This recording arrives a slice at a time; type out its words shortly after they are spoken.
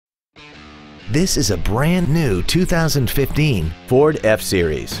This is a brand new 2015 Ford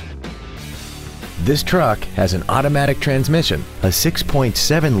F-Series. This truck has an automatic transmission, a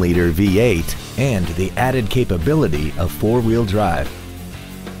 6.7-liter V8, and the added capability of four-wheel drive.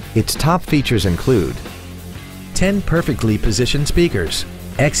 Its top features include 10 perfectly positioned speakers,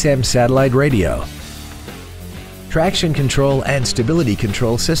 XM satellite radio, traction control and stability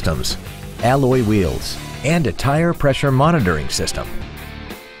control systems, alloy wheels, and a tire pressure monitoring system.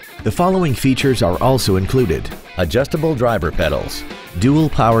 The following features are also included: adjustable driver pedals, dual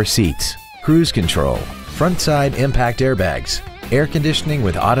power seats, cruise control, front side impact airbags, air conditioning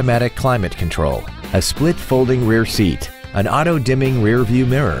with automatic climate control, a split folding rear seat, an auto dimming rear view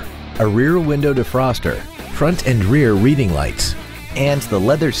mirror, a rear window defroster, front and rear reading lights, and the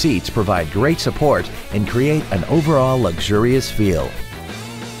leather seats provide great support and create an overall luxurious feel.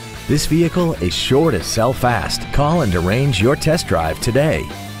 This vehicle is sure to sell fast. Call and arrange your test drive today.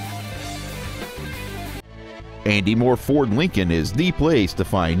 Andy Moore Ford Lincoln is the place to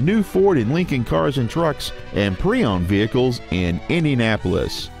find new Ford and Lincoln cars and trucks and pre-owned vehicles in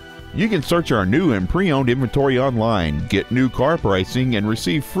Indianapolis. You can search our new and pre-owned inventory online, get new car pricing, and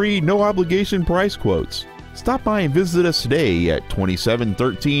receive free no-obligation price quotes. Stop by and visit us today at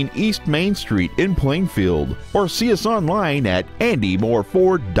 2713 East Main Street in Plainfield, or see us online at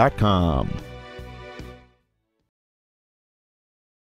andymoreford.com.